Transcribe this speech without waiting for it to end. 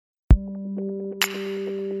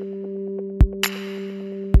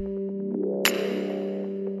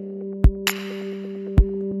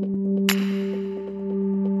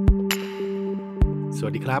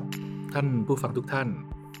วัสดีครับท่านผู้ฟังทุกท่าน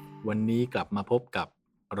วันนี้กลับมาพบกับ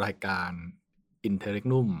รายการ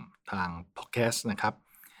Interregnum ทางพอดแคสต์นะครับ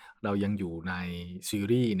เรายังอยู่ในซี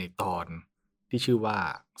รีส์ในตอนที่ชื่อว่า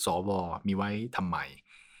สวมีไว้ทำไม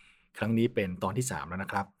ครั้งนี้เป็นตอนที่3แล้วนะ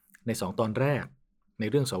ครับใน2ตอนแรกใน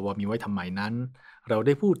เรื่องสวมีไว้ทำไมนั้นเราไ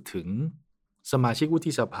ด้พูดถึงสมาชิกวุ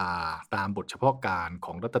ฒิสภาตามบทเฉพาะการข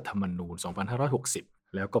องรัฐธรรมนูญ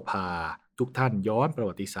 2560 แล้วก็พาทุกท่านย้อนประ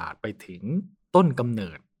วัติศาสตร์ไปถึงต้นกำเ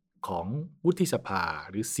นิดของวุฒิสภา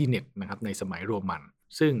หรือ Sénat นะครับในสมัยโรมัน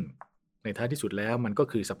ซึ่งในท้ายที่สุดแล้วมันก็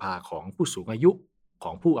คือสภาของผู้สูงอายุข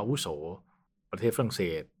องผู้อาวุโสประเทศฝรั่งเศ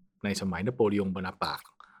สในสมัยนโปเลยงโบนาปาร์ต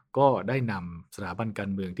ก็ได้นำสถาบันการ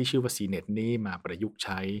เมืองที่ชื่อว่า Sénat นี้มาประยุกต์ใ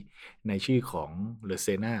ช้ในชื่อของ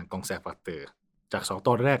Sénat conservateur จาก2ต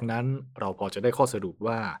อนแรกนั้นเราพอจะได้ข้อสรุป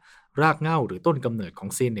ว่ารากเหง้าหรือต้นกำเนิดของ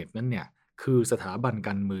Sénat นั้นเนี่ยคือสถาบันก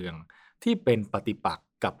ารเมืองที่เป็นปฏิปักษ์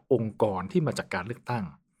กับองค์กรที่มาจากการเลือกตั้ง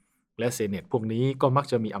และเซเนตพวกนี้ก็มัก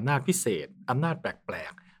จะมีอำนาจพิเศษอำนาจแปล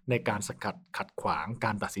กๆในการสกัดขัดขวางก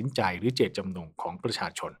ารตัดสินใจหรือเจตจำนงของประชา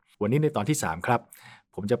ชนวันนี้ในตอนที่3ครับ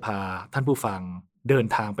ผมจะพาท่านผู้ฟังเดิน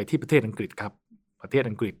ทางไปที่ประเทศอังกฤษครับประเทศ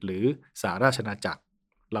อังกฤษหรือสหราชอาณาจักร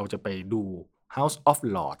เราจะไปดู House of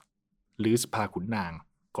Lords หรือสภาขุนนาง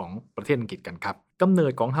ของประเทศอังกฤษกันครับกำเนิ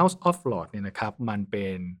ดของ House of Lords เนี่ยนะครับมันเป็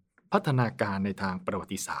นพัฒนาการในทางประวั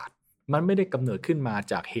ติศาสตร์มันไม่ได้กำเนิดขึ้นมา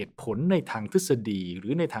จากเหตุผลในทางทฤษฎีหรื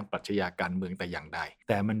อในทางปรัชญาการเมืองแต่อย่างใด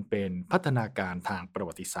แต่มันเป็นพัฒนาการทางประ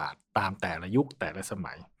วัติศาสตร์ตามแต่ละยุคแต่ละส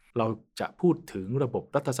มัยเราจะพูดถึงระบบ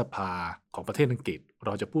รัฐสภาของประเทศอังกฤษเร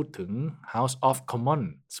าจะพูดถึง House of Commons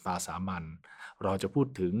สภาสามัญเราจะพูด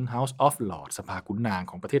ถึง House of Lords สภาขุนนาง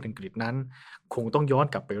ของประเทศอังกฤษนั้นคงต้องย้อน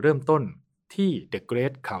กลับไปเริ่มต้นที่ The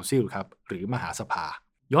Great Council ครับหรือมหาสภา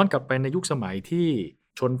ย้อนกลับไปในยุคสมัยที่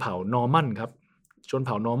ชนเผ่านอร์มันครับชนเ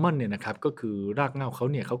ผ่านอร์มันเนี่ยนะครับก็คือรากเหง้าเขา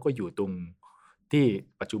เนี่ยเขาก็อยู่ตรงที่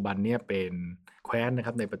ปัจจุบันเนี่ยเป็นแคว้นนะค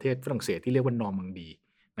รับในประเทศฝรั่งเศสที่เรียกว่านอร์มังดี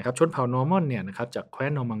นะครับชนเผ่านอร์มันเนี่ยนะครับจากแคว้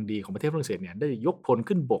นนอร์มังดีของประเทศฝรั่งเศสเนี่ยได้ยกพล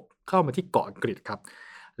ขึ้นบกเข้ามาที่เกาะอังกฤษครับ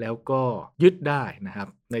แล้วก็ยึดได้นะครับ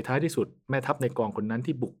ในท้ายที่สุดแม่ทัพในกองคนนั้น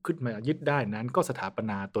ที่บุกขึ้นมายึดได้นั้นก็สถาป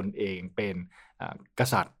นาตนเองเป็นก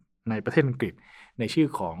ษัตริย์ในประเทศอังกฤษในชื่อ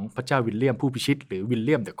ของพระเจ้าวิลเลียมผู้พิชิตหรือวิลเ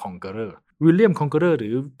ลียมเดอะคอนเกอเรอร์วิลเลียมคอนเกอเรอร์หรื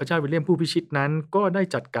อพระเจ้าวิลเลียมผู้พิชิตนั้นก็ได้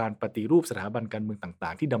จัดการปฏิรูปสถาบันการเมืองต่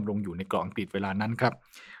างๆที่ดำรงอยู่ในเกาะอังกฤษเวลานั้นครับ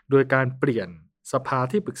โดยการเปลี่ยนสภา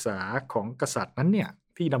ที่ปรึกษาของกษัตริย์นั้นเนี่ย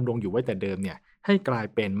ที่ดำรงอยู่ไว้แต่เดิมเนี่ยให้กลาย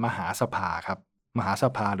เป็นมหาสภาครับมหาส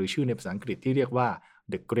ภาหรือชื่อในภาษาอังกฤษที่เรียกว่า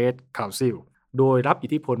The Great Council โดยรับอิ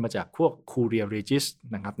ทธิพลมาจากพวก Curia Regis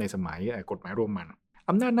นะครับในสมัยกฎหมายโรมัน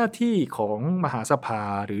อำนาจหน้าที่ของมหาสภา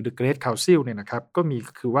หรือ The Great Council เนี่ยนะครับก็มี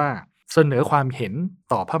คือว่าเสนอความเห็น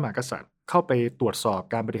ต่อพระมหากษัตริย์เข้าไปตรวจสอบ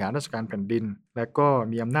การบริหารราชการแผ่นดินและก็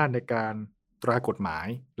มีอำนาจในการตรากฎหมาย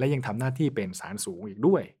และยังทำหน้าที่เป็นศาลสูงอีก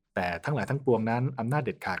ด้วยแต่ทั้งหลายทั้งปวงนั้นอำนาจเ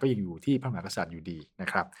ด็ดขาดก็ยังอยู่ที่พระมหากษัตริย์อยู่ดีนะ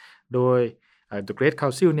ครับโดยThe Great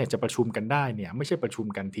Council เนี่ยจะประชุมกันได้เนี่ยไม่ใช่ประชุม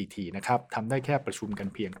กันทีๆนะครับทำได้แค่ประชุมกัน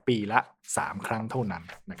เพียงปีละ3ครั้งเท่านั้น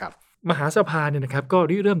นะครับมหาสภาเนี่ยนะครับก็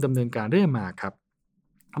เริ่มดำเนินการเรื่อยมาครับ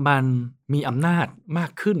มันมีอำนาจมา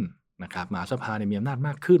กขึ้นนะครับมหาสภาเนี่ยมีอำนาจม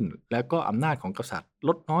ากขึ้นแล้วก็อำนาจของกษัตริย์ล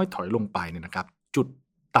ดน้อยถอยลงไปเนี่ยนะครับจุด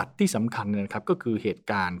ตัดที่สำคัญนะครับก็คือเหตุ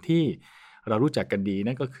การณ์ที่เรารู้จักกันดี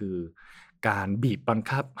นั่นก็คือการบีบบัง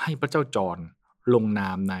คับให้พระเจ้าจอห์นลงนา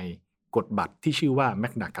มในกฎบัตรที่ชื่อว่าแม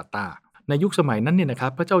กนาคาร์ตาในยุคสมัยนั้นเนี่ยนะครั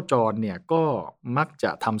บพระเจ้าจอห์นเนี่ยก็มักจ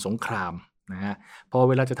ะทำสงครามนะฮะพอ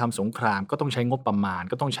เวลาจะทำสงครามก็ต้องใช้งบประมาณ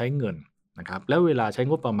ก็ต้องใช้เงินนะครับแล้วเวลาใช้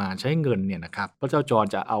งบประมาณใช้เงินเนี่ยนะครับพระเจ้าจอห์น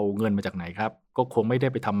จะเอาเงินมาจากไหนครับก็คงไม่ได้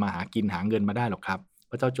ไปทำมาหากินหาเงินมาได้หรอกครับ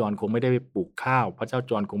พระเจ้าจอห์นคงไม่ได้ไปปลูกข้าวพระเจ้า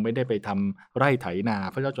จอห์นคงไม่ได้ไปทำไร่ไถนา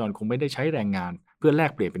พระเจ้าจอห์นคงไม่ได้ใช้แรงงานเพื่อแล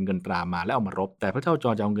กเปลี่ยนเป็นเงินตรามาแล้วเอามารบแต่พระเจ้าจอ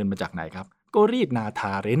ห์นจะเอาเงินมาจากไหนครับก็รีดนาท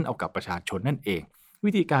าเร้นเอากับประชาชนนั่นเอง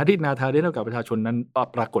วิธีการรีดนาทาเร้นเอากับประชาชนนั้น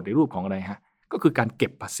ปรากฏในรูปของอะไรฮะก็คือการเก็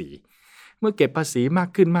บภาษีเมื่อเก็บภาษีมาก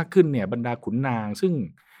ขึ้นเนี่ยบรรดาขุนนางซึ่ง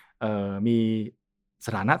มีส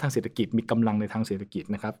ถานะทางเศรษฐกิจมีกำลังในทางเศรษฐกิจ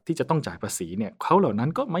นะครับที่จะต้องจ่ายภาษีเนี่ยเขาเหล่านั้น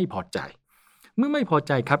ก็ไม่พอใจเมื่อไม่พอใ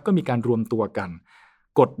จครับก็มีการรวมตัวกัน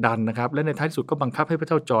กดดันนะครับและในท้ายสุดก็บังคับให้พระเ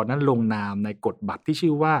จ้าจอห์นนั้นลงนามในกฎบัตรที่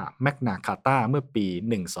ชื่อว่าแมกนาคาร์ตาเมื่อปี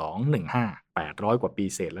1215 800กว่าปี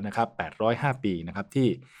เศษแล้วนะครับ805ปีนะครับที่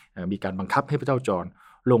มีการบังคับให้พระเจ้าจอห์น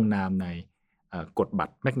ลงนามในกฎบัต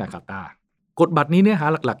รแมกนาคาร์ตากฎบัตรนี้เนื้อหา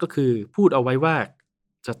หลักๆก็คือพูดเอาไว้ว่า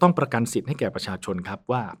จะต้องประกันสิทธิ์ให้แก่ประชาชนครับ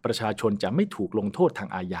ว่าประชาชนจะไม่ถูกลงโทษทาง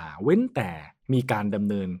อาญาเว้นแต่มีการดำ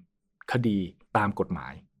เนินคดีตามกฎหมา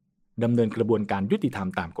ยดำเนินกระบวนการยุติธรรม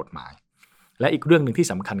ตามกฎหมายและอีกเรื่องหนึ่งที่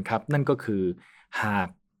สำคัญครับนั่นก็คือหาก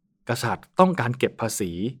กษัตริย์ต้องการเก็บภา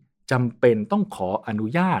ษีจำเป็นต้องขออนุ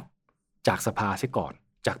ญาตจากสภาเสียก่อน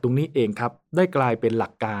จากตรงนี้เองครับได้กลายเป็นหลั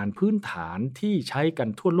กการพื้นฐานที่ใช้กัน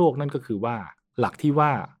ทั่วโลกนั่นก็คือว่าหลักที่ว่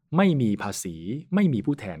าไม่มีภาษีไม่มี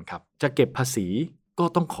ผู้แทนครับจะเก็บภาษีก็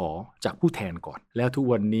ต้องขอจากผู้แทนก่อนแล้วทุก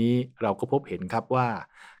วันนี้เราก็พบเห็นครับว่า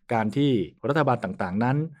การที่รัฐบาลต่างๆ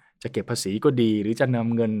นั้นจะเก็บภาษีก็ดีหรือจะน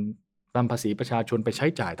ำเงินนำภาษีประชาชนไปใช้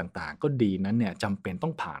จ่ายต่างๆก็ดีนั้นเนี่ยจำเป็นต้อ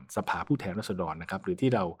งผ่านสภาผู้แทนราษฎรนะครับหรือที่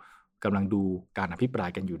เรากำลังดูการอภิปราย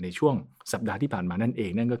กันอยู่ในช่วงสัปดาห์ที่ผ่านมานั่นเอ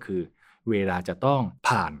งนั่นก็คือเวลาจะต้อง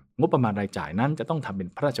ผ่านงบประมาณรายจ่ายนั้นจะต้องทำเป็น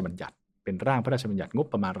พระราชบัญญัติเป็นร่างพระราชบัญญัติงบ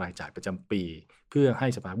ประมาณรายจ่ายประจำปีเพื่อให้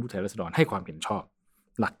สภาผู้แทนราษฎรให้ความเห็นชอบ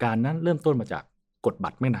หลักการนั้นเริ่มต้นมาจากกฎบั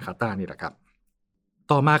ตรแมกนาคาร์ตานี่แหละครับ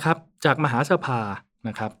ต่อมาครับจากมหาสภาน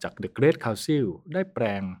ะครับจาก The Great Council ได้แปล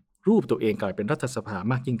งรูปตัวเองกลายเป็นรัฐสภา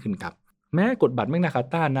มากยิ่งขึ้นครับแม้กฎบัตรแมกนาคาร์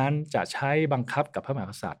ตานั้นจะใช้บังคับกับพระมหา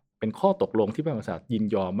กษัตริย์เป็นข้อตกลงที่พระมหากษัตริย์ยิน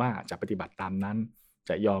ยอมว่าจะปฏิบัติตามนั้น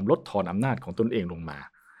จะยอมลดทอนอำนาจของตนเองลงมา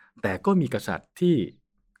แต่ก็มีกษัตริย์ที่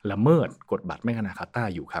ละเมิดกฎบัตรแมกนาคาร์ตา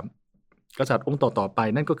อยู่ครับกษัตริย์องค์ต่อไป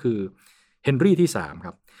นั่นก็คือเฮนรี่ที่3ค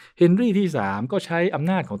รับเฮนรี่ที่3ก็ใช้อำ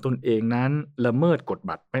นาจของตนเองนั้นละเมิดกฎ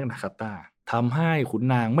บัตรแมกนาคาร์ตาทำให้ขุน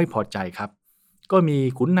นางไม่พอใจครับก็มี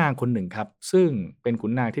ขุนนางคนหนึ่งครับซึ่งเป็นขุ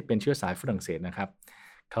นนางที่เป็นเชื้อสายฝรั่งเศสนะครับ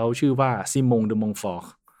เขาชื่อว่าซิมงเดอมงฟอ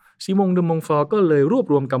ร์ก็เลยรวบ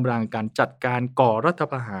รวมกำลังการจัดการก่อรัฐ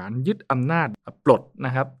ประหารยึดอำนาจปลดน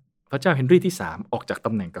ะครับพระเจ้าเฮนรี่ที่3ออกจากต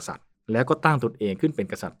ำแหน่งกษัตริย์แล้วก็ตั้งตนเองขึ้นเป็น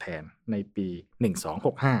กษัตริย์แทนในปี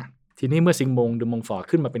1265ทีนี้เมื่อซิมงเดอมงฟอร์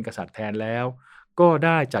ขึ้นมาเป็นกษัตริย์แทนแล้วก็ไ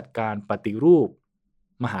ด้จัดการปฏิรูป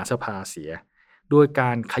มหาสภาเสียโดยก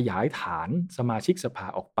ารขยายฐานสมาชิกสภา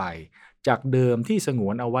ออกไปจากเดิมที่สง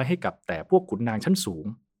วนเอาไว้ให้กับแต่พวกขุนนางชั้นสูง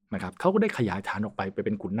นะครับเขาก็ได้ขยายฐานออกไปเ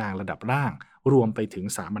ป็นขุนนางระดับล่างรวมไปถึง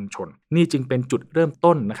สามัญชนนี่จึงเป็นจุดเริ่ม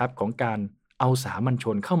ต้นนะครับของการเอาสามัญช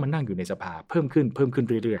นเข้ามานั่งอยู่ในสภาเพิ่มขึ้น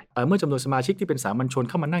เรื่อยๆเมื่อจำนวนสมาชิกที่เป็นสามัญชน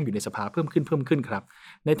เข้ามานั่งอยู่ในสภาเพิ่มขึ้นครับ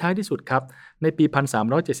ในท้ายที่สุดครับในปี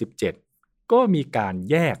1377ก็มีการ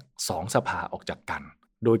แยก2สภาออกจากกัน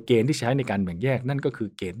โดยเกณฑ์ที่ใช้ในการแบ่งแยกนั่นก็คือ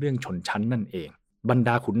เกณฑ์เรื่องชนชั้นนั่นเองบรรด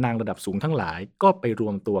าขุนนางระดับสูงทั้งหลายก็ไปร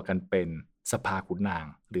วมตัวกันเป็นสภาขุนนาง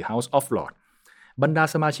หรือ House of Lords บรรดา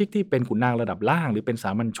สมาชิกที่เป็นขุนนางระดับล่างหรือเป็นส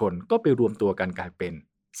ามัญชนก็ไปรวมตัวกันกลายเป็น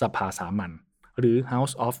สภาสามัญหรือ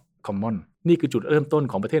House of Commons นี่คือจุดเริ่มต้น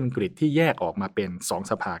ของประเทศอังกฤษที่แยกออกมาเป็น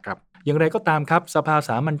2สภาครับอย่างไรก็ตามครับสภาส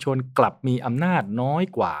ามัญชนกลับมีอำนาจน้อย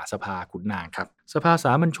กว่าสภาขุนนางครับสภาส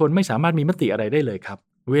ามัญชนไม่สามารถมีมติอะไรได้เลยครับ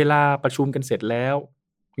เวลาประชุมกันเสร็จแล้ว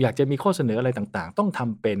อยากจะมีข้อเสนออะไรต่างๆต้องท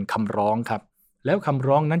ำเป็นคำร้องครับแล้วคำ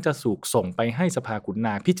ร้องนั้นจะถูกส่งไปให้สภาขุนน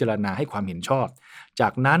างพิจารณาให้ความเห็นชอบจา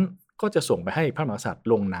กนั้นก็จะส่งไปให้พระมหากษัตริย์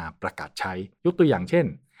ลงนามประกาศใช้ยกตัวอย่างเช่น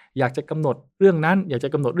อยากจะกำหนดเรื่องนั้นอยากจะ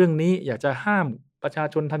กำหนดเรื่องนี้อยากจะห้ามประชา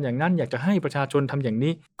ชนทำอย่างนั้นอยากจะให้ประชาชนทำอย่าง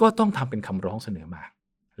นี้ก็ต้องทำเป็นคำร้องเสนอมา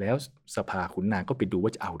แล้วสภาขุนนางก็ไปดูว่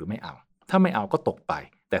าจะเอาหรือไม่เอาถ้าไม่เอาก็ตกไป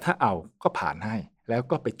แต่ถ้าเอาก็ผ่านให้แล้ว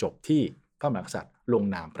ก็ไปจบที่พระมหากษัตริย์ลง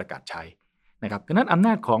นามประกาศใช้นะครับดังนั้นอำน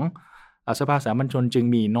าจของสภาสามัญชนจึง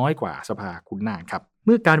มีน้อยกว่าสภาขุนนางครับเ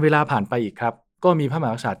มื่อการเวลาผ่านไปอีกครับก็มีพระมห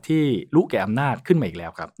ากษัตริย์ที่รู้แก่อำนาจขึ้นมาอีกแล้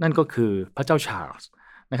วครับนั่นก็คือพระเจ้าชาร์ลส์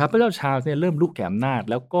นะครับพระเจ้าชาร์ลส์เนี่ยเริ่มรู้แก่อำนาจ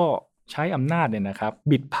แล้วก็ใช้อำนาจเนี่ยนะครับ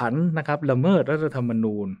บิดผันนะครับละเมิดรัฐธรรม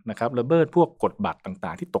นูญนะครับละเมิดพวกกฎบัตรต่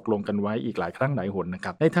างๆที่ตกลงกันไว้อีกหลายครั้งหลายหนนะค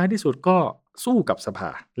รับในท้ายที่สุดก็สู้กับสภา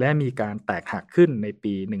และมีการแตกหักขึ้นใน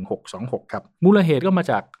ปี1626ครับมูลเหตุก็มา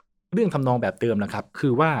จากเรื่องทำนองแบบเดิมนะครับคื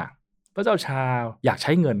อว่าพระเจ้าชาร์ลส์อยากใ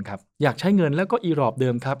ช้เงินครับอยากใช้เงินแล้วก็อีรอบเดิ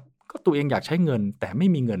มครับก็ตัวเองอยากใช้เงินแต่ไม่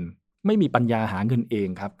มีเงินไม่มีปัญญาหาเงินเอง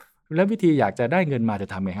ครับแล้ววิธีอยากจะได้เงินมาจะ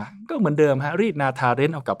ทำไงฮะก็เหมือนเดิมฮะรีดนาทาเร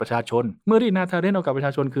นเอากับประชาชนเมื่อรีดนาทาเรนเอากับประช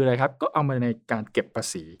าชนคืออะไรครับก็เอามาในการเก็บภา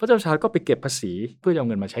ษีพระเจ้าชาร์ลส์ก็ไปเก็บภาษีเพื่อเอา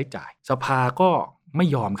เงินมาใช้จ่ายสภาก็ไม่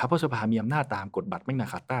ยอมครับเพราะสภามีอำนาจตามกฎบัตรแมกนา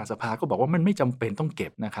คาร์ตาสภาก็บอกว่ามันไม่จำเป็นต้องเก็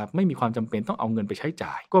บนะครับไม่มีความจำเป็นต้องเอาเงินไปใช้จ่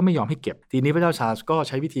ายก็ไม่ยอมให้เก็บทีนี้พระเจ้าชาร์ลส์ก็ใ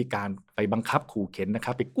ช้วิธีการไปบังคับขู่เข็นนะค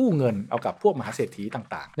รับไปกู้เงินเอากับพวกมหาเศรษฐี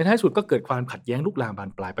ต่างๆในท้ายสุดก็เกิดความขัดแย้งลุกลามบาน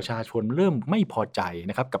ปลายประชาชนเริ่มไม่พอใจ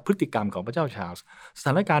นะครับกับพฤติกรรมของพระเจ้าชาร์ลส์สถ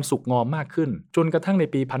านการณ์สุกงอมมากขึ้นจนกระทั่งใน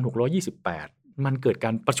ปี1628มันเกิดกา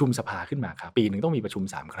รประชุมสภาขึ้นมาครับปีหนึ่งต้องมีประชุม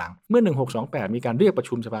3ครั้งเมื่อ1628มีการเรียกประ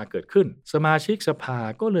ชุมสภาเกิดขึ้นสมาชิกสภา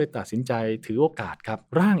ก็เลยตัดสินใจถือโอกาสครับ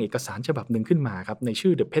ร่างเอกสารฉบับหนึ่งขึ้นมาครับในชื่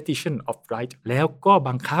อ The Petition of Right แล้วก็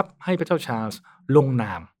บังคับให้พระเจ้าชาร์ลส์ลงน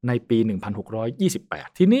ามในปี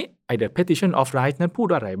1628ทีนี้ไอ้ The Petition of Right นั้นพูด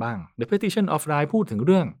อะไรบ้าง The Petition of Right พูดถึงเ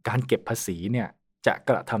รื่องการเก็บภาษีเนี่ยจะ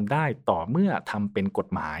กระทำได้ต่อเมื่อทำเป็นกฎ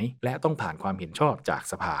หมายและต้องผ่านความเห็นชอบจาก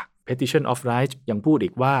สภาPetition of Right ยังพูดอี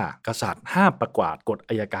กว่ากษัตริย์ห้ามประกาศกฎ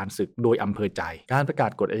อัยการศึกโดยอำเภอใจการประกา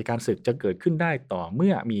ศกฎอัยการศึกจะเกิดขึ้นได้ต่อเ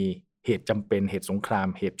มื่อมีเหตุจำเป็นเหตุสงคราม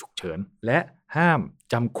เหตุฉุกเฉินและห้าม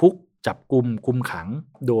จำคุกจับกุมคุมขัง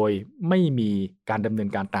โดยไม่มีการดำเนิน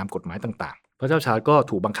การตามกฎหมายต่างๆ พระเจ้าชาร์ลส์ก็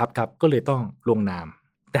ถูกบังคับครับก็เลยต้องลงนาม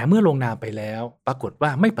แต่เมื่อลงนามไปแล้วปรากฏว่า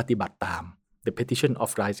ไม่ปฏิบัติตาม The Petition of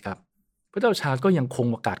Rights ครับพระเจ้าชาร์ลส์ก็ยังคง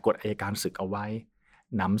ประกาศกฎอัยการศึกเอาไว้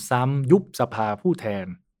หนำซ้ำยุบสภาผู้แทน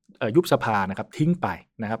ยุบสภานะครับทิ้งไป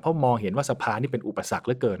นะครับเพราะมองเห็นว่าสภานี่เป็นอุปสรรคเห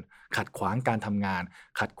ลือเกินขัดขวางการทำงาน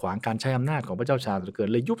ขัดขวางการใช้อำนาจของพระเจ้าชาร์ลส์เหลือเกิน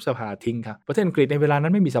เลยยุบสภาทิ้งครับประเทศอังกฤษในเวลานั้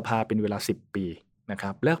นไม่มีสภาเป็นเวลา10 ปีนะค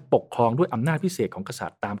รับและปกครองด้วยอำนาจพิเศษของกษัต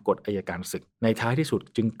ริย์ตามกฎอัยการศึกในท้ายที่สุด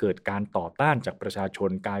จึงเกิดการต่อต้านจากประชาชน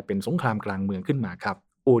กลายเป็นสงครามกลางเมืองขึ้นมาครับ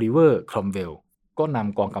โอลิเวอร์ครอมเวลก็น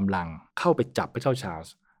ำกองกำลังเข้าไปจับพระเจ้าชาร์ล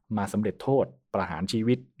ส์มาสำเร็จโทษประหารชี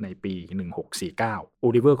วิตในปี1649โอ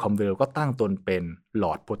ลิเวอร์ครอมเวลก็ตั้งตนเป็นล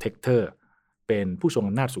อร์ดโปรเทคเตอร์เป็นผู้ทรง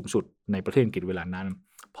อำนาจสูงสุดในประเทศอังกฤษเวลานั้น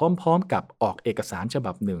พร้อมๆกับออกเอกสารฉ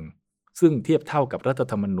บับหนึ่งซึ่งเทียบเท่ากับรัฐ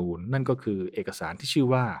ธรรมนูญนั่นก็คือเอกสารที่ชื่อ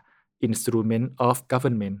ว่า Instrument of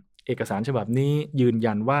Government เอกสารฉบับนี้ยืน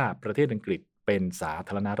ยันว่าประเทศอังกฤษเป็นสาธ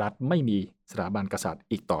ารณรัฐไม่มีสถาบันกษัตริย์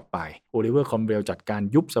อีกต่อไปโอลิเวอร์ครอมเวลจัดการ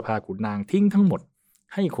ยุบสภาขุนนางทิ้งทั้งหมด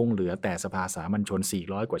ให้คงเหลือแต่สภาสามัญชน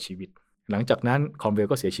400 กว่าชีวิตหลังจากนั้นครอมเวล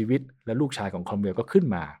ก็เสียชีวิตและลูกชายของครอมเวลก็ขึ้น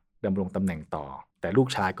มาดำรงตำแหน่งต่อแต่ลูก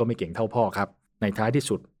ชายก็ไม่เก่งเท่าพ่อครับในท้ายที่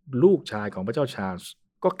สุดลูกชายของพระเจ้าชาร์ลส์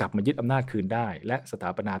ก็กลับมายึดอำนาจคืนได้และสถา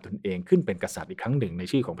ปนาตนเองขึ้นเป็นกษัตริย์อีกครั้งหนึ่งใน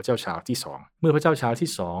ชื่อของพระเจ้าชาร์ลส์ที่2เมื่อพระเจ้าชาร์ลส์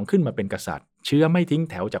ที่2ขึ้นมาเป็นกษัตริย์เชื้อไม่ทิ้ง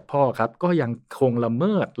แถวจากพ่อครับก็ยังคงละเ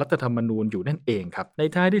มิดรัฐธรรมนูญอยู่นั่นเองครับใน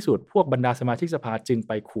ท้ายที่สุดพวกบรรดาสมาชิกสภาจึงไ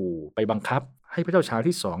ปขู่ไปบังคับให้พระเจ้าชาร์ลส์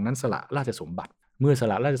ที่2นั้นสละราชสมบัติเมื่อส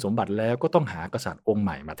ละราชสมบัติแล้วก็ต้องหากษัตริย์องค์ให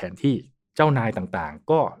ม่มาแทนที่เจ้านายต่าง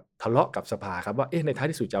ๆก็ทะเลาะกับสภาครับว่าในท้าย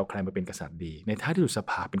ที่สุดจะเอาใครมาเป็นกษัตริย์ดีในท้ายที่สุดส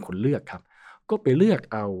ภาเป็นคนเลือกครับก็ไปเลือก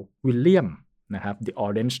เอาวิลเลียมนะครับ The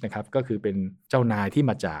Orange นะครับก็คือเป็นเจ้านายที่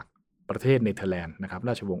มาจากประเทศเนเธอร์แลนด์นะครับร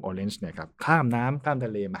าชวงศ์ Orange เนี่ยครับข้ามน้ำข้ามท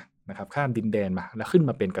ะเลมานะครับข้ามดินแดนมาแล้วขึ้น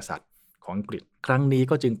มาเป็นกษัตริย์ของอังกฤษครั้งนี้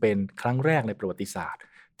ก็จึงเป็นครั้งแรกในประวัติศาสตร์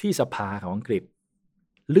ที่สภาของอังกฤษ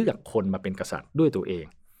เลือกคนมาเป็นกษัตริย์ด้วยตัวเอง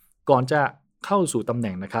ก่อนจะเข้าสู่ตำแห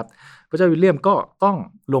น่งนะครับพระเจ้าวิลเลียมก็ต้อง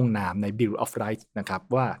ลงนามใน Bill of Rights นะครับ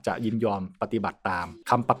ว่าจะยินยอมปฏิบัติตาม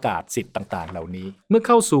คำประกาศสิทธิ์ต่างๆเหล่านี้เมื่อเ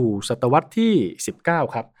ข้าสู่ศตวรรษที่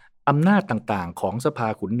19ครับอำนาจต่างๆของสภา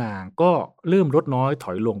ขุนนางก็เริ่มลดน้อยถ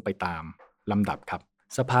อยลงไปตามลำดับครับ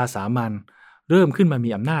สภาสามัญเริ่มขึ้นมามี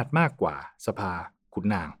อำนาจมากกว่าสภาขุน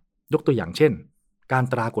นางยกตัวอย่างเช่นการ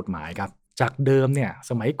ตรากฎหมายครับจากเดิมเนี่ย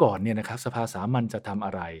สมัยก่อนเนี่ยนะครับสภาสามัญจะทำอ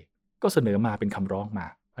ะไรก็เสนอมาเป็นคำร้องมา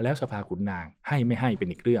แล้วสภาขุนนางให้ไม่ให้เป็น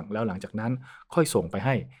อีกเรื่องแล้วหลังจากนั้นค่อยส่งไปใ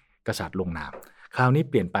ห้กษัตริย์ลงนามคราวนี้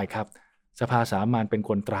เปลี่ยนไปครับสภาสามัญเป็นค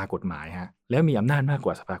นตรากฎหมายแล้วมีอำนาจมากก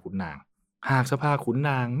ว่าสภาขุนนางหากสภาขุน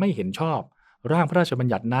นางไม่เห็นชอบร่างพระราชบัญ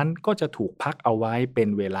ญัตินั้นก็จะถูกพักเอาไว้เป็น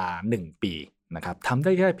เวลา1 ปีนะครับทำไ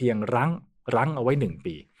ด้แค่เพียงรั้งเอาไว้1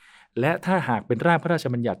 ปีและถ้าหากเป็นร่างพระราช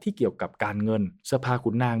บัญญัติที่เกี่ยวกับการเงินสภาขุ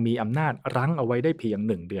นนางมีอำนาจรั้งเอาไว้ได้เพียง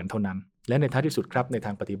1 เดือนเท่านั้นและในท้ายที่สุดครับในท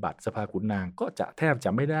างปฏิบัติสภาขุนนางก็จะแทบจะ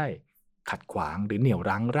ไม่ได้ขัดขวางหรือเหนี่ยว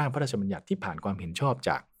รั้งร่างพระราชบัญญัติที่ผ่านความเห็นชอบจ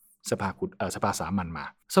ากสภาสามัญมา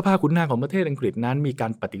สภาขุนนางของประเทศอังกฤษนั้นมีกา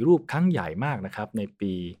รปฏิรูปครั้งใหญ่มากนะครับใน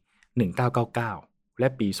ปี1999และ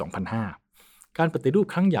ปี2005การปฏิรูป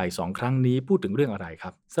ครั้งใหญ่2 ครั้งนี้พูดถึงเรื่องอะไรค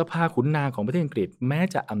รับสภาขุนนางของประเทศอังกฤษแม้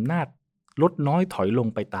จะอำนาจลดน้อยถอยลง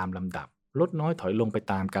ไปตามลำดับลดน้อยถอยลงไป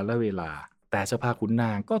ตามกาลเวลาแต่สภาขุนน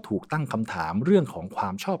างก็ถูกตั้งคำถามเรื่องของควา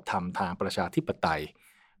มชอบธรรมทางประชาธิปไตย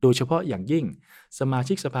โดยเฉพาะอย่างยิ่งสมา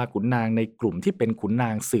ชิกสภาขุนนางในกลุ่มที่เป็นขุนนา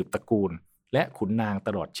งสืบตระกูลและขุนนางต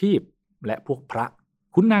ลอดชีพและพวกพระ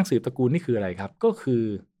ขุนนางสืบตระกูลนี่คืออะไรครับก็คือ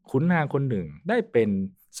ขุนนางคนหนึ่งได้เป็น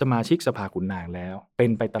สมาชิกสภาขุนนางแล้วเป็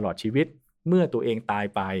นไปตลอดชีวิตเมื่อตัวเองตาย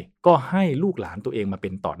ไปก็ให้ลูกหลานตัวเองมาเป็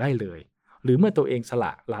นต่อได้เลยหรือเมื่อตัวเองสล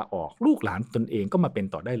ะลาออกลูกหลานตนเองก็มาเป็น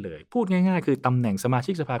ต่อได้เลยพูดง่ายๆคือตำแหน่งสมา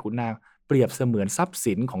ชิกสภาขุนนางเปรียบเสมือนทรัพย์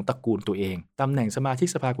สินของตระกูลตัวเองตำแหน่งสมาชิก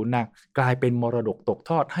สภาขุนนางกลายเป็นมรดกตก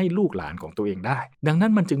ทอดให้ลูกหลานของตัวเองได้ดังนั้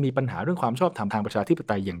นมันจึงมีปัญหาเรื่องความชอบธรรมทางประชาธิปไ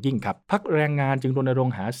ตยอย่างยิ่งครับพรรคแรงงานจึงรณรง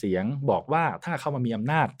ค์หาเสียงบอกว่าถ้าเข้ามามีอ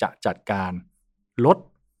ำนาจจะจัดการลด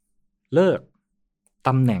เลิกต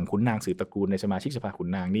ำแหน่งขุนนางสืบตระกูลในสมาชิกสภาขุน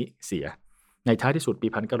นางนี้เสียในท้ายที่สุดปี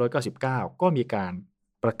1999ก็มีการ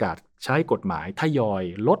ประกาศใช้กฎหมายทยอย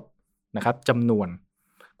ลดนะครับจำนวน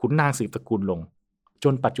ขุนนางสืบตระกูลลงจ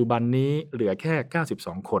นปัจจุบันนี้เหลือแค่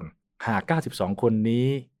92 คนหาก92 คนนี้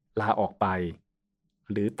ลาออกไป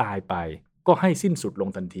หรือตายไปก็ให้สิ้นสุดลง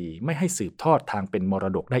ทันทีไม่ให้สืบทอดทางเป็นมร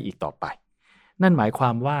ดกได้อีกต่อไปนั่นหมายควา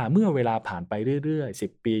มว่าเมื่อเวลาผ่านไปเรื่อย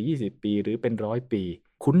ๆ10 ปี20 ปีหรือเป็น100 ปี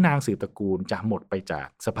ขุนนางสืบตระกูลจะหมดไปจาก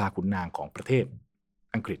สภาขุนนางของประเทศ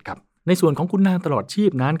อังกฤษครับในส่วนของขุนนางตลอดชี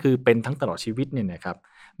พนั้นคือเป็นทั้งตลอดชีวิตเนี่ยนะครับ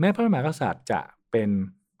แม้พระมหากษัตริย์จะเป็น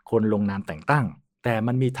คนลงนามแต่งตั้งแต่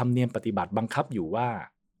มันมีธรรมเนียมปฏิบัติบังคับอยู่ว่า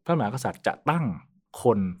พระมหากษัตริย์จะตั้งค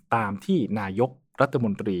นตามที่นายกรัฐม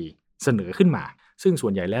นตรี เสนอขึ้นมาซึ่งส่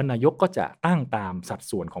วนใหญ่แล้วนายกก็จะตั้งตามสัด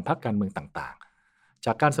ส่วนของพรรคการเมืองต่างๆจ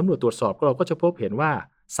ากการสำรวจตรวจสอบเราก็จะพบเห็นว่า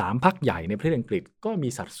3 พรรคใหญ่ในประเทศอังกฤษก็มี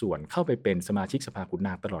สัดส่วนเข้าไปเป็นสมาชิกสภาขุนน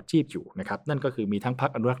างตลอดชีพอยู่นะครับนั่นก็คือมีทั้งพรร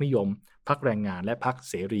คอนุรักษ์นิยมพรรคแรงงานและพรรค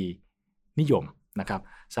เสรีนิยมนะครับ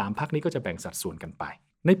3 พรรคนี้ก็จะแบ่งสัดส่วนกันไป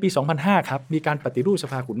ในปี 2005 ครับมีการปฏิรูปส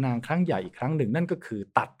ภาขุนนางครั้งใหญ่อีกครั้งหนึ่งนั่นก็คือ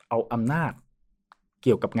ตัดเอาอำนาจเ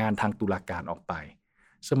กี่ยวกับงานทางตุลาการออกไป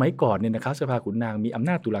สมัยก่อนเนี่ยนะครับสภาขุนนางมีอำ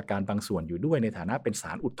นาจตุลาการบางส่วนอยู่ด้วยในฐานะเป็นศ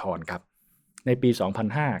าลอุทธรณ์ครับในปี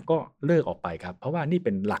 2005 ก็เลิกออกไปครับเพราะว่านี่เ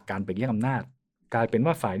ป็นหลักการแบ่งแยกอำนาจกลายเป็น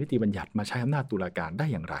ว่าฝ่ายนิติบัญญัติมาใช้อำนาจตุลาการได้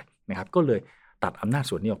อย่างไรนะครับก็เลยตัดอำนาจ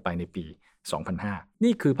ส่วนนี้ออกไปในปี 2005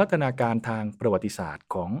 นี่คือพัฒนาการทางประวัติศาสตร์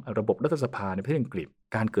ของระบบรัฐสภาในประเทศอังกฤษ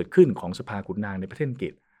การเกิดขึ้นของสภาขุนนางในประเทศอังกฤ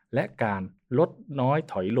ษและการลดน้อย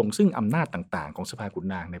ถอยลงซึ่งอำนาจต่างๆของสภาขุน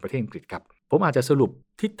นางในประเทศอังกฤษครับผมอาจจะสรุป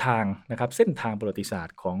ทิศทางนะครับเส้นทางประวัติศาสต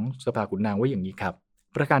ร์ของสภาขุนนางไว้อย่างนี้ครับ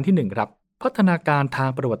ประการที่1ครับพัฒนาการทาง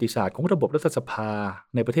ประวัติศาสตร์ของระบบรัฐสภา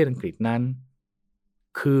ในประเทศอังกฤษนั้น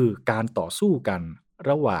คือการต่อสู้กัน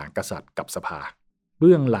ระหว่างกษัตริย์กับสภาเ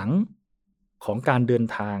บื้องหลังของการเดิน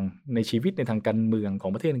ทางในชีวิตในทางการเมืองขอ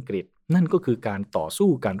งประเทศอังกฤษนั่นก็คือการต่อสู้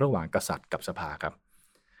กันระหว่างกษัตริย์กับสภาครับ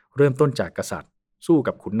เริ่มต้นจากกษัตริย์สู้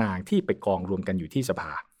กับขุนนางที่ไปกองรวมกันอยู่ที่สภ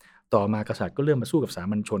าต่อมากษัตริย์ก็เริ่มมาสู้กับสา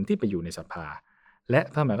มัญชนที่ไปอยู่ในสภาและ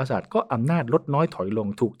พระมหากษัตริย์ก็อำนาจลดน้อยถอยลง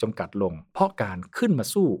ถูกจำกัดลงเพราะการขึ้นมา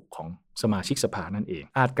สู้ของสมาชิกสภานั่นเอง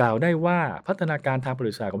อาจกล่าวได้ว่าพัฒนาการทางประ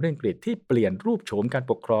วัติศาสตร์ของประเทศอังกฤษที่เปลี่ยนรูปโฉมการ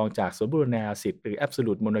ปกครองจากสมบูรณาญาสิทธิ์หรือ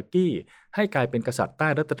absolute monarchy ให้กลายเป็นกษัตริย์ใต้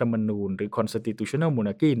รัฐธรรมนูญหรือ constitutional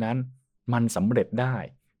monarchy นั้นมันสำเร็จได้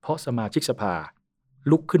เพราะสมาชิกสภา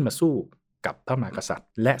ลุกขึ้นมาสู้กับพระมหากษัตริย์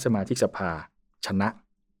และสมาชิกสภาชนะ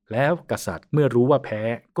แล้วกษัตริย์เมื่อรู้ว่าแพ้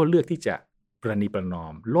ก็เลือกที่จะประนีประนอ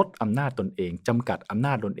มลดอำนาจตนเองจำกัดอำน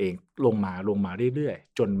าจตนเองลงมาเรื่อย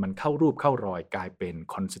ๆจนมันเข้ารูปเข้ารอยกลายเป็น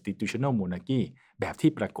constitutional monarchy แบบ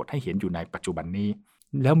ที่ปรากฏให้เห็นอยู่ในปัจจุบันนี้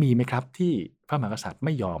แล้วมีไหมครับที่พระมหากษัตริย์ไ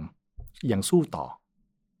ม่ยอมยังสู้ต่อ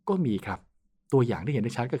ก็มีครับตัวอย่างที่เห็นไ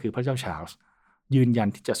ด้ชัดก็คือพระเจ้าชาร์ลส์ยืนยัน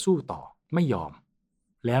ที่จะสู้ต่อไม่ยอม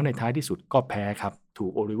แล้วในท้ายที่สุดก็แพ้ครับถู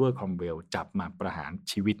กโอลิเวอร์ครอมเวลจับมาประหาร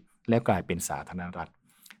ชีวิตแล้วกลายเป็นสาธารณรัฐ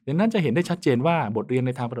ดังนั้นจะเห็นได้ชัดเจนว่าบทเรียนใ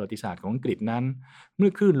นทางประวัติศาสตร์ของอังกฤษนั้นเมื่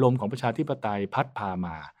อคลื่นลมของประชาธิปไตยพัดพาม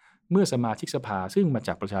าเมื่อสมาชิกสภาซึ่งมาจ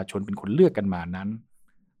ากประชาชนเป็นคนเลือกกันมานั้น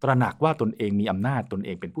ตระหนักว่าตนเองมีอำนาจตนเอ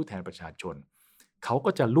งเป็นผู้แทนประชาชนเขา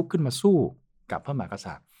ก็จะลุกขึ้นมาสู้กับพระมหาก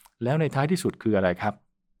ษัตริย์แล้วในท้ายที่สุดคืออะไรครับ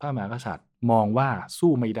พระมหากษัตริย์มองว่า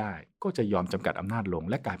สู้ไม่ได้ก็จะยอมจำกัดอำนาจลง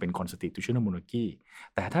และกลายเป็น constitutional monarchy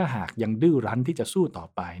แต่ถ้าหากยังดื้อรั้นที่จะสู้ต่อ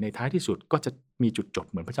ไปในท้ายที่สุดก็จะมีจุดจบ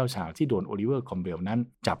เหมือนพระเจ้าชาร์ลส์ที่โดนโอลิเวอร์ครอมเวลนั้น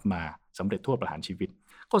จับมาสำเร็จโทษประหารชีวิต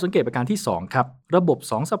ข้อสังเกตประการที่2ครับระบบ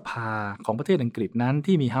2สภาของประเทศอังกฤษนั้น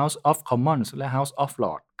ที่มี House of Commons และ House of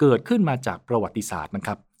Lords เกิดขึ้นมาจากประวัติศาสตร์นะค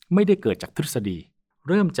รับไม่ได้เกิดจากทฤษฎี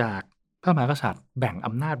เริ่มจากพระมหากษัตริย์แบ่ง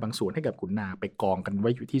อำนาจบางส่วนให้กับขุนนางไปกองกันไว้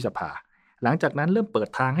อยู่ที่สภาหลังจากนั้นเริ่มเปิด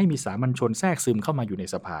ทางให้มีสามัญชนแทรกซึมเข้ามาอยู่ใน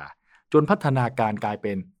สภาจนพัฒนาการกลายเ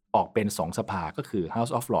ป็นออกเป็น2สภาก็คือ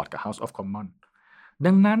House of Lords กับ House of Commons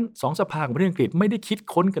ดังนั้น2สภาของประเทศอังกฤษไม่ได้คิด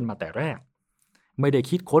ค้นกันมาแต่แรกไม่ได้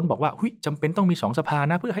คิดค้นบอกว่าจำเป็นต้องมี2สภา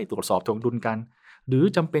นะเพื่อให้ตรวจสอบถ่วงดุลกันหรือ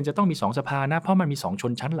จำเป็นจะต้องมี2สภานะเพราะมันมี2ช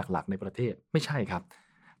นชั้นหลักๆในประเทศไม่ใช่ครับ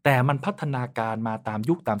แต่มันพัฒนาการมาตาม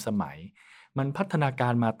ยุคตามสมัยมันพัฒนากา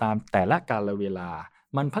รมาตามแต่ละกาลเวลา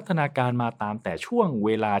มันพัฒนาการมาตามแต่ช่วงเว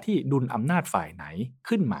ลาที่ดุลอำนาจฝ่ายไหน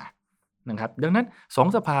ขึ้นมานะครับดังนั้น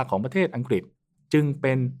2สภาของประเทศอังกฤษจึงเ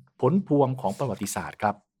ป็นผลพวงของประวัติศาสตร์ค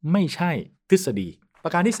รับไม่ใช่ทฤษฎีปร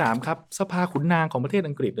ะการที่3ครับสภาขุนนางของประเทศ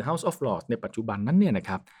อังกฤษหรือ House of Lords ในปัจจุบันนั้นเนี่ยนะ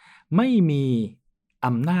ครับไม่มีอ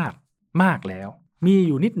ำนาจมากแล้วมีอ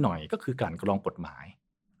ยู่นิดหน่อยก็คือกลั่นกรองกฎหมาย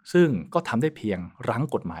ซึ่งก็ทำได้เพียงรั้ง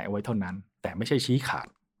กฎหมายเอาไว้เท่านั้นแต่ไม่ใช่ชี้ขาด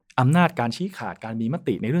อำนาจการชี้ขาดการมีม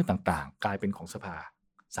ติในเรื่องต่างๆกลายเป็นของสภา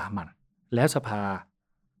สามัญแล้วสภา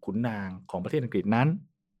ขุนนางของประเทศอังกฤษนั้น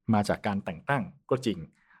มาจากการแต่งตั้งก็จริง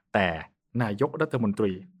แต่นายกรัฐมนต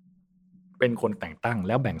รีเป็นคนแต่งตั้งแ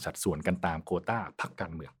ล้วแบ่งสัดส่วนกันตามโควต้าพรรคกา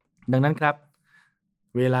รเมืองดังนั้นครับ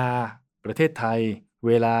เวลาประเทศไทยเ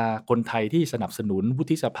วลาคนไทยที่สนับสนุนวุ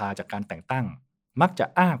ฒิสภาจากการแต่งตั้งมักจะ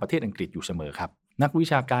อ้างประเทศอังกฤษอยู่เสมอครับนักวิ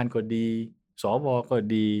ชาการก็ดีสวก็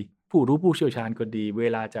ดีผู้รู้ผู้เชี่ยวชาญก็ดีเว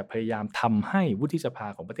ลาจะพยายามทำให้วุฒิสภา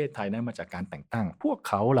ของประเทศไทยนั้นมาจากการแต่งตั้งพวก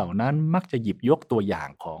เขาเหล่านั้นมักจะหยิบยกตัวอย่าง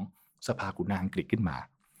ของสภาขุนนางอังกฤษขึ้นมา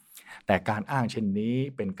แต่การอ้างเช่นนี้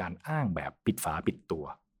เป็นการอ้างแบบปิดฝาปิดตัว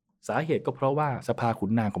สาเหตุก็เพราะว่าสภาขุ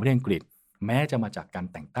นนางของประเทศอังกฤษแม้จะมาจากการ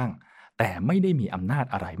แต่งตั้งแต่ไม่ได้มีอำนาจ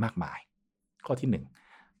อะไรมากมายข้อที่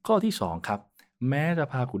1ข้อที่2ครับแม้ส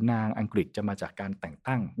ภาขุนนางอังกฤษจะมาจากการแต่ง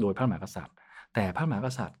ตั้งโดยพระมหากษัตริย์แต่พระมหาก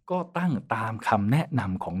ษัตริย์ก็ตั้งตามคำแนะน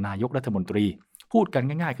ำของนายกรัฐมนตรี พูดกัน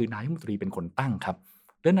ง่ายๆคือนายกรัฐมนตรีเป็นคนตั้งครับ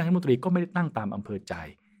และนายกรัฐมนตรีก็ไม่ได้ตั้งตามอำเภอใจ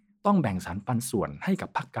ต้องแบ่งสรรปันส่วนให้กับ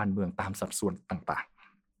พรรคการเมืองตามสัดส่วนต่าง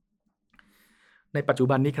ๆในปัจจุ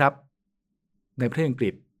บันนี้ครับในประเทศอังกฤ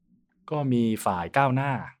ษก็มีฝ่ายก้าวหน้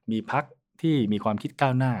ามีพรรคที่มีความคิดก้า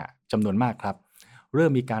วหน้าจำนวนมากครับเริ่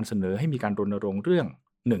มมีการเสนอให้มีการรณรงค์เรื่อง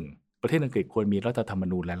 1. ประเทศอังกฤษควรมีรัฐธรรม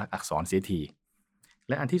นูญและลักษณ์อักษรเสียที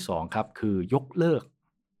และอันที่2ครับคือยกเลิก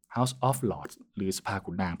House of Lords หรือสภา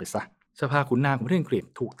ขุนนางไปซะสภาขุนนางของประเทศอังกฤษ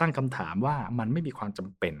ถูกตั้งคำถามว่ามันไม่มีความจ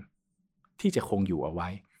ำเป็นที่จะคงอยู่เอาไว้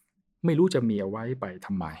ไม่รู้จะมีเอาไว้ไปท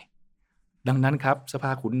ำไมดังนั้นครับสภ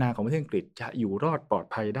าขุนนางของประเทศอังกฤษจะอยู่รอดปลอด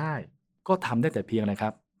ภัยได้ก็ทำได้แต่เพียงนะครั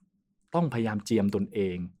บต้องพยายามเจียมตนเอ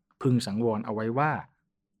งพึงสังวรเอาไว้ว่า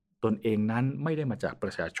ตนเองนั้นไม่ได้มาจากปร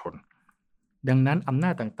ะชาชนดังนั้นอำน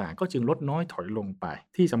าจต่างๆก็จึงลดน้อยถอยลงไป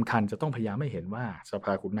ที่สำคัญจะต้องพยายามให้เห็นว่าสภ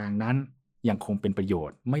าขุนนางนั้นยังคงเป็นประโยช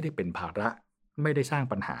น์ไม่ได้เป็นภาระไม่ได้สร้าง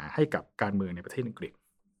ปัญหาให้กับการเมืองในประเทศอังกฤษ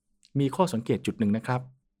มีข้อสังเกตจุดหนึ่งนะครับ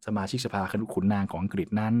สมาชิกสภาขุนนางของอังกฤษ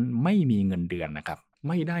นั้นไม่มีเงินเดือนนะครับไ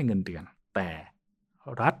ม่ได้เงินเดือนแต่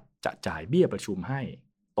รัฐจะจ่ายเบี้ยประชุมให้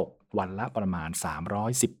ตกวันละประมาณ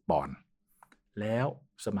310ปอนด์แล้ว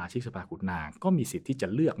สมาชิกสภาขุนนางก็มีสิทธิ์ที่จะ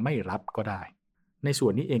เลือกไม่รับก็ได้ในส่ว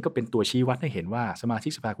นนี้เองก็เป็นตัวชี้วัดให้เห็นว่าสมาชิ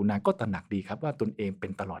กสภาขุนนางก็ตระหนักดีครับว่าตนเองเป็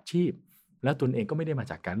นตลอดชีพและตนเองก็ไม่ได้มา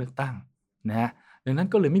จากการเลือกตั้งนะฮะดังนั้น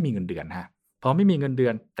ก็เลยไม่มีเงินเดือนฮะพอไม่มีเงินเดื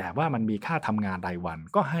อนแต่ว่ามันมีค่าทำงานรายวัน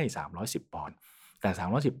ก็ให้310ปอนด์แต่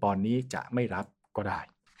310ปอนด์นี้จะไม่รับก็ได้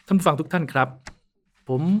ท่านผู้ฟังทุกท่านครับ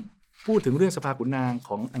ผมพูดถึงเรื่องสภาขุนนางข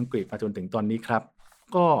องอังกฤษมาจนถึงตอนนี้ครับ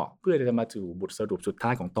ก็เพื่อจะมาสู่บทสรุปสุดท้า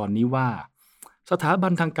ยของตอนนี้ว่าสถาบั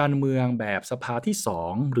นทางการเมืองแบบสภาที่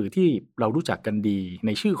2หรือที่เรารู้จักกันดีใน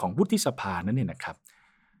ชื่อของวุฒิสภานั้นเนี่ยนะครับ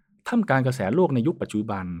ท่ามกลางกระแสโลกในยุคปัจจุ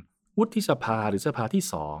บันวุฒิสภาหรือสภาที่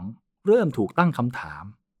2เริ่มถูกตั้งคำถาม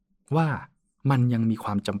ว่ามันยังมีคว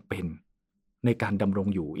ามจำเป็นในการดำรง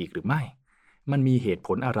อยู่อีกหรือไม่มันมีเหตุผ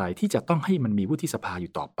ลอะไรที่จะต้องให้มันมีวุฒิสภาอ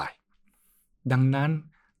ยู่ต่อไปดังนั้น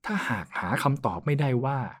ถ้าหากหาคำตอบไม่ได้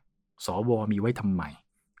ว่าสวมีไว้ทำไม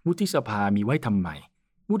วุฒิสภามีไว้ทำไม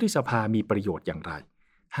วุฒิสภามีประโยชน์อย่างไร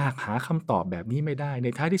หากหาคำตอบแบบนี้ไม่ได้ใน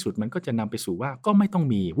ท้ายที่สุดมันก็จะนำไปสู่ว่าก็ไม่ต้อง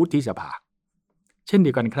มีวุฒิสภาเช่นเดี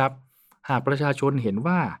ยวกันครับหากประชาชนเห็น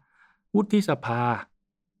ว่าวุฒิสภา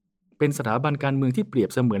เป็นสถาบันการเมืองที่เปรียบ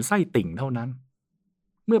เสมือนไส้ติ่งเท่านั้น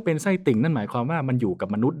เมื่อเป็นไส้ติ่งนั่นหมายความว่ามันอยู่กับ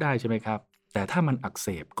มนุษย์ได้ใช่ไหมครับแต่ถ้ามันอักเส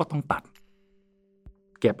บก็ต้องตัด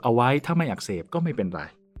เก็บเอาไว้ถ้าไม่อักเสบก็ไม่เป็นไร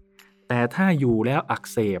แต่ถ้าอยู่แล้วอัก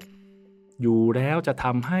เสบอยู่แล้วจะท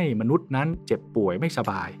ำให้มนุษย์นั้นเจ็บป่วยไม่ส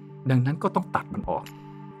บายดังนั้นก็ต้องตัดมันออก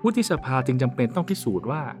วุฒิสภาจึงจำเป็นต้องพิสูจน์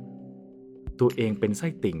ว่าตัวเองเป็นไส้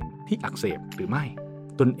ติ่งที่อักเสบหรือไม่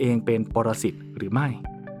ตนเองเป็นปรสิตหรือไม่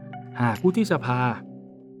หากวุฒิสภา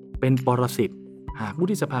เป็นปรสิตหากวุ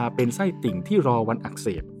ฒิสภาเป็นไส้ติ่งที่รอวันอักเส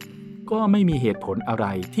บก็ไม่มีเหตุผลอะไร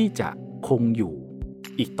ที่จะคงอยู่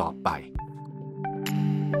อีกต่อไป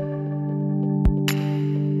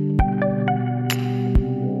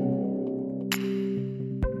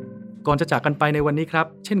ก่อนจะจากกันไปในวันนี้ครับ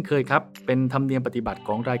เช่นเคยครับเป็นธรรมเนียมปฏิบัติข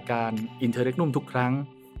องรายการ Interregnum ทุกครั้ง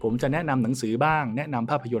ผมจะแนะนำหนังสือบ้างแนะนำ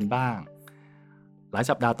ภาพยนตร์บ้างหลาย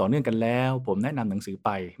สัปดาห์ต่อเนื่องกันแล้วผมแนะนำหนังสือไป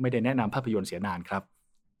ไม่ได้แนะนำภาพยนตร์เสียนานครับ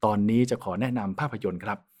ตอนนี้จะขอแนะนำภาพยนตร์ค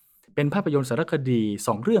รับเป็นภาพยนตร์สารคดี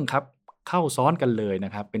2เรื่องครับเข้าซ้อนกันเลยน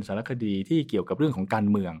ะครับเป็นสารคดีที่เกี่ยวกับเรื่องของการ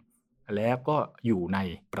เมืองแล้วก็อยู่ใน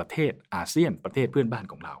ประเทศอาเซียนประเทศเพื่อนบ้าน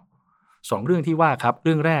ของเรา2เรื่องที่ว่าครับเ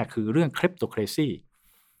รื่องแรกคือเรื่อง Kleptocracy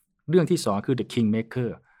เรื่องที่2คือ The Kingmaker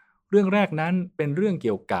เรื่องแรกนั้นเป็นเรื่องเ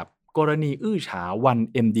กี่ยวกับกรณีอื้อฉาว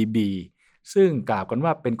 1MDB ซึ่งกล่าวกันว่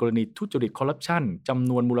าเป็นกรณีทุจริตคอร์รัปชันจำ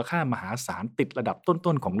นวนมูลค่ามหาศาลติดระดับ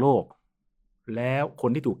ต้นๆของโลกแล้วคน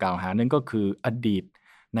ที่ถูกกล่าวหานั้นก็คืออดีต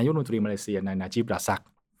นายกรัฐมนตรีมาเลเซียนายนาจิบ ราซัก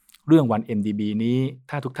เรื่อง 1MDB นี้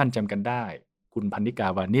ถ้าทุกท่านจำกันได้คุณพันนิกา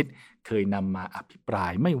วานิชเคยนำมาอภิปรา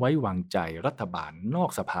ยไม่ไว้วางใจรัฐบาลนอก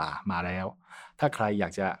สภามาแล้วถ้าใครอยา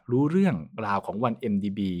กจะรู้เรื่องราวของ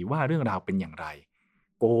 1MDB ว่าเรื่องราวเป็นอย่างไร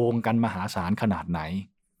โกงกันมหาศาลขนาดไหน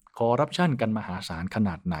คอร์รัปชันกันมหาศาลขน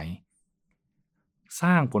าดไหนส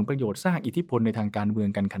ร้างผลประโยชน์สร้างอิทธิพลในทางการเมือง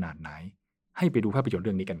กันขนาดไหนให้ไปดูภาพยนตร์เ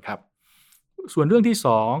รื่องนี้กันครับส่วนเรื่องที่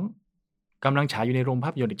2กำลังฉายอยู่ในโรงภ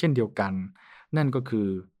าพยนตร์อีกเช่นเดียวกันนั่นก็คือ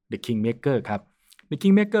The Kingmaker ครับ The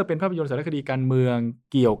Kingmaker เป็นภาพยนตร์สารคดีการเมือง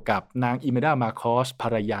เกี่ยวกับนางอิเมดา มาโคสภร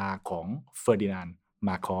รยาของเฟอร์ดินานด์ ม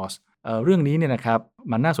าโคสเรื่องนี้เนี่ยนะครับ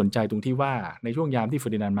มันน่าสนใจตรงที่ว่าในช่วงยามที่เฟอ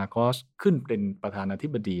ร์ดินานด์ มาโคสขึ้นเป็นประธานาธิ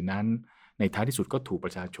บดีนั้นในท้ายที่สุดก็ถูกป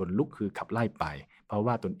ระชาชนลุกคือขับไล่ไปเพราะ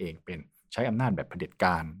ว่าตนเองเป็นใช้อำนาจแบบเผด็จก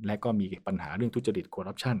ารและก็มีปัญหาเรื่องทุจริตคอร์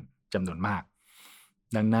รัปชันจำนวนมาก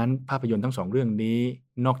ดังนั้นภาพยนตร์ทั้ง2เรื่องนี้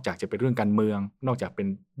นอกจากจะเป็นเรื่องการเมืองนอกจากเป็น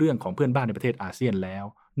เรื่องของเพื่อนบ้านในประเทศอาเซียนแล้ว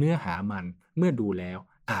เนื้อหามันเมื่อดูแล้ว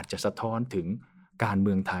อาจจะสะท้อนถึงการเ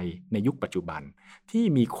มืองไทยในยุคปัจจุบันที่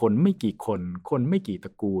มีคนไม่กี่คนไม่กี่ตร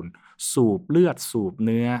ะกูลสูบเลือดสูบเ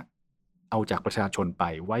นื้อเอาจากประชาชนไป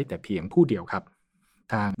ไว้แต่เพียงผู้เดียวครับ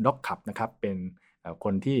ทางด็อกขับนะครับเป็นค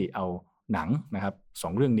นที่เอาหนังนะครับ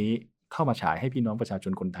2เรื่องนี้เข้ามาฉายให้พี่น้องประชาช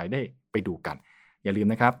นคนไทยได้ไปดูกันอย่าลืม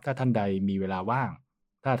นะครับถ้าท่านใดมีเวลาว่าง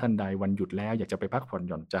ถ้าท่านใดวันหยุดแล้วอยากจะไปพักผ่อน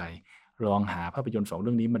หย่อนใจลองหาภาพยนตร์2เ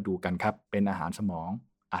รื่องนี้มาดูกันครับเป็นอาหารสมอง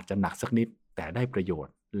อาจจะหนักสักนิดแต่ได้ประโยช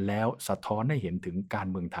น์แล้วสะท้อนให้เห็นถึงการ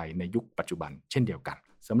เมืองไทยในยุคปัจจุบันเช่นเดียวกัน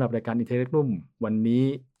สำหรับรายการ Interregnum วันนี้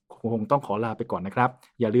คงต้องขอลาไปก่อนนะครับ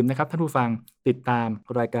อย่าลืมนะครับท่านผู้ฟังติดตาม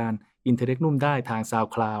รายการ Interregnum ได้ทาง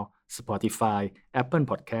SoundCloud Spotify Apple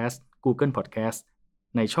Podcast Google Podcast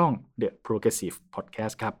ในช่อง The Progressive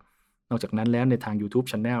Podcast ครับนอกจากนั้นแล้วในทาง YouTube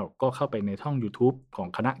Channel ก็เข้าไปในช่อง YouTube ของ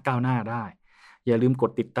คณะก้าวหน้าได้อย่าลืมก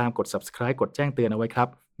ดติดตามกด Subscribe กดแจ้งเตือนเอาไว้ครับ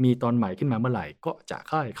มีตอนใหม่ขึ้นมาเมื่อไหร่ก็จะ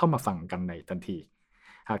เข้ามาฟังกันในทันที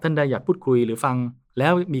หากท่านใดอยากพูดคุยหรือฟังแล้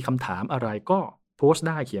วมีคำถามอะไรก็โพสต์ไ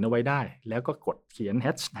ด้เขียนเอาไว้ได้แล้วก็กดเขียน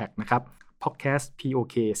hashtag นะครับ podcast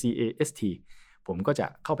podcast ผมก็จะ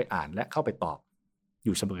เข้าไปอ่านและเข้าไปตอบอ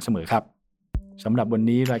ยู่เสมอครับสำหรับวัน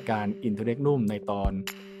นี้รายการ Interregnum ในตอน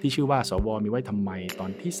ที่ชื่อว่าสวมีไว้ทำไมตอ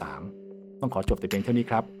นที่3ต้องขอจบแต่เพียงเท่านี้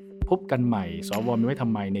ครับพบกันใหม่สวมีไว้ท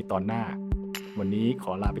ำไมในตอนหน้าวันนี้ข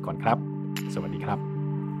อลาไปก่อนครับสวัสดีครับ